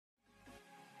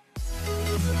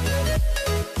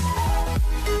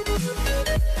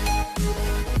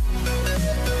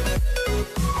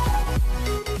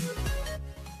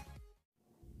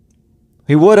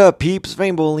Hey, what up, peeps?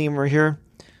 Rainbow Lemur here.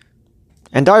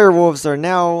 And Direwolves are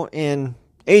now in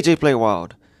AJ Play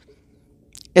Wild.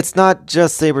 It's not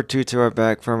just Sabertooth who are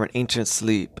back from an ancient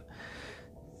sleep.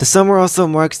 The summer also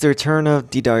marks the return of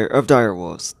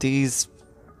Direwolves. These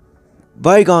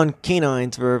bygone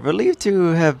canines were believed to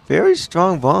have very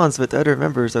strong bonds with other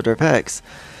members of their packs,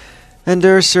 and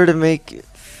they're sure to make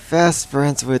fast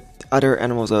friends with other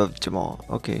animals of Jamal.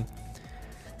 Okay.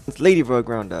 It's Ladybug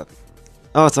Roundup.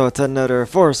 Also, it's another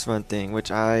forest run thing,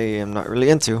 which I am not really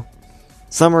into.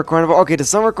 Summer Carnival. Okay, the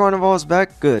Summer Carnival is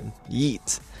back. Good.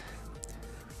 Yeet.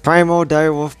 Primal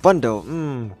Direwolf Bundle.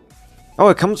 Oh,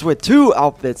 it comes with 2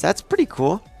 outfits. That's pretty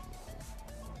cool.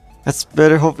 That's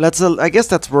better. Hope that's I guess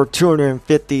that's worth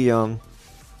 250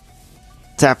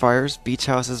 sapphires. Beach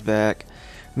House is back.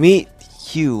 Meet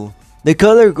Hugh. The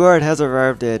color guard has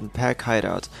arrived at pack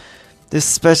hideouts. This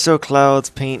special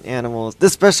cloud paints animals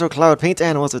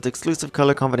with exclusive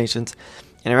color combinations,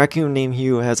 and a raccoon named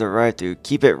Hugh has arrived to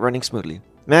keep it running smoothly.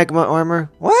 Magma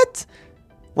armor? What?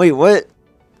 Wait, what?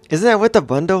 Isn't that with the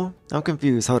bundle? I'm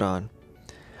confused. Hold on.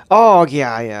 Oh,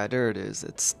 yeah, there it is.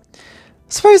 It's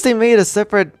surprised they made a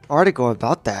separate article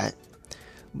about that.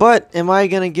 But am I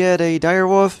gonna get a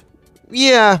direwolf?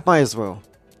 Yeah, might as well.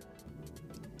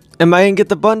 Am I gonna get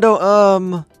the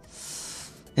bundle?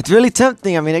 It's really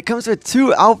tempting. I mean, it comes with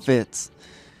 2 outfits.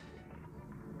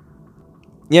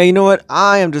 Yeah, you know what?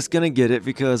 I am just gonna get it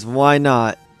because why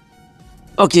not?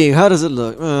 Okay, how does it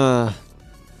look?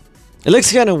 It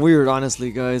looks kind of weird,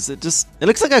 honestly, guys. It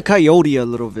looks like a coyote a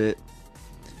little bit.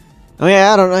 I mean,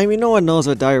 I mean, no one knows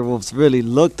what direwolves really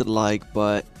looked like,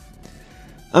 but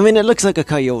I mean, it looks like a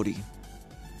coyote.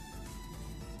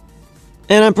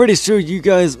 And I'm pretty sure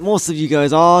most of you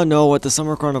guys all know what the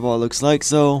Summer Carnival looks like,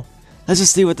 so let's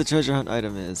just see what the treasure hunt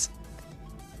item is.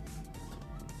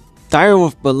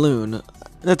 Direwolf balloon.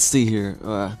 Let's see here.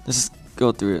 Let's just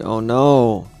go through it. Oh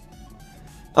no.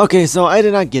 Okay, so I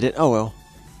did not get it. Oh well.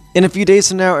 In a few days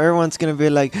from now, everyone's gonna be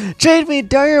like, trade me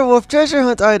direwolf treasure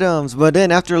hunt items. But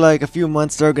then after like a few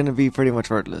months, they're gonna be pretty much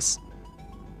worthless.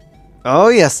 Oh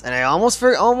yes, and I almost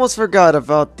forgot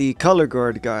about the color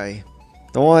guard guy.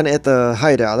 The one at the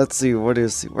hideout. Let's see, what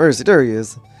is he? Where is he? There he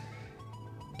is.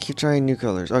 Keep trying new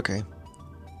colors. Okay.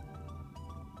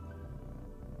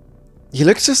 He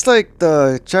looks just like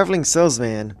the traveling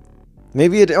salesman.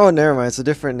 Maybe it. Oh, never mind. It's a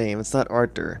different name. It's not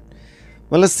Arthur.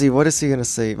 Well, let's see. What is he gonna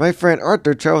say? My friend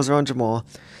Arthur travels around Jamal,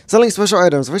 selling special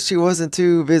items. Wish he wasn't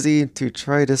too busy to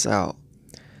try this out.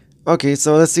 Okay,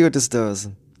 so let's see what this does.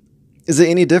 Is it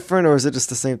any different, or is it just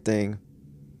the same thing?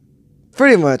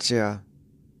 Pretty much, yeah.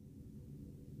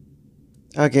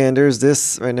 Okay, and there's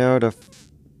this right now. The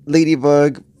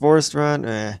Ladybug Forest Run.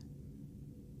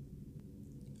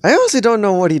 I honestly don't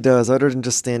know what he does other than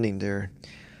just standing there.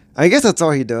 I guess that's all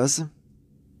he does.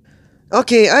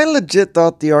 Okay, I legit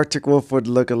thought the Arctic Wolf would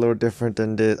look a little different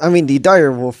than this. I mean, the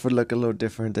Dire Wolf would look a little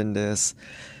different than this.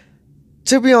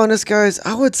 To be honest, guys,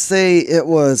 I would say it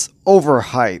was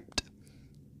overhyped.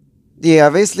 Yeah,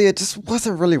 basically, it just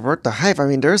wasn't really worth the hype. I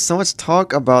mean, there's so much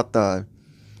talk about the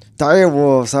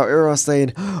Direwolves, how everyone's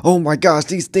saying, oh my gosh,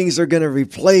 these things are gonna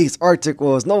replace Arctic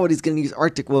Wolves. Nobody's gonna use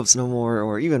Arctic Wolves no more,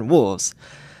 or even wolves.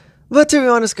 But to be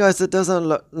honest, guys, it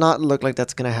doesn't not look like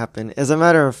that's gonna happen. As a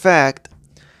matter of fact,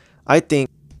 I think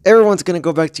everyone's gonna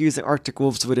go back to using Arctic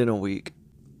Wolves within a week.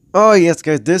 Oh yes,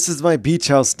 guys, this is my beach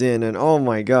house den, and oh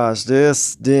my gosh,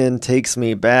 this den takes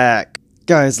me back.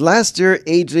 Guys, last year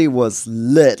AJ was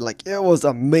lit, like it was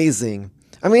amazing.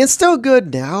 I mean, it's still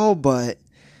good now, but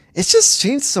it's just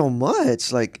changed so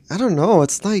much. Like, I don't know,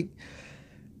 it's like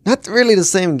not really the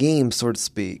same game, so to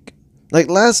speak. Like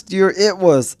last year, it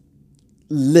was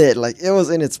lit, like it was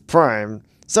in its prime.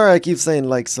 Sorry I keep saying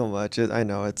like so much. I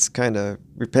know it's kind of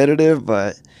repetitive,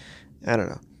 but I don't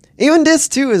know. Even this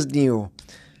too is new.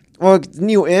 Well,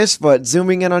 new-ish, but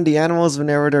zooming in on the animals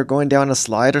whenever they're going down a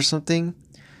slide or something.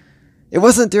 It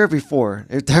wasn't there before.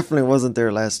 It definitely wasn't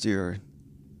there last year.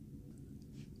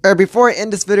 Alright, before I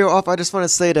end this video off, I just want to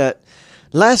say that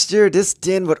last year this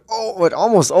den would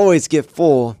almost always get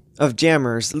full of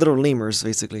jammers, little lemurs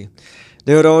basically.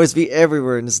 They would always be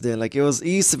everywhere in this den. Like it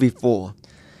used to be full.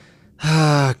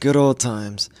 Ah, good old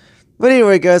times. But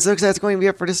anyway, guys, looks like that's going to be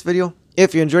it for this video.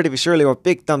 If you enjoyed it, be sure to leave a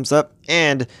big thumbs up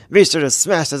and be sure to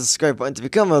smash that subscribe button to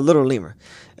become a little lemur.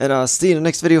 And I'll see you in the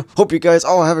next video. Hope you guys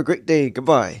all have a great day.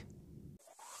 Goodbye.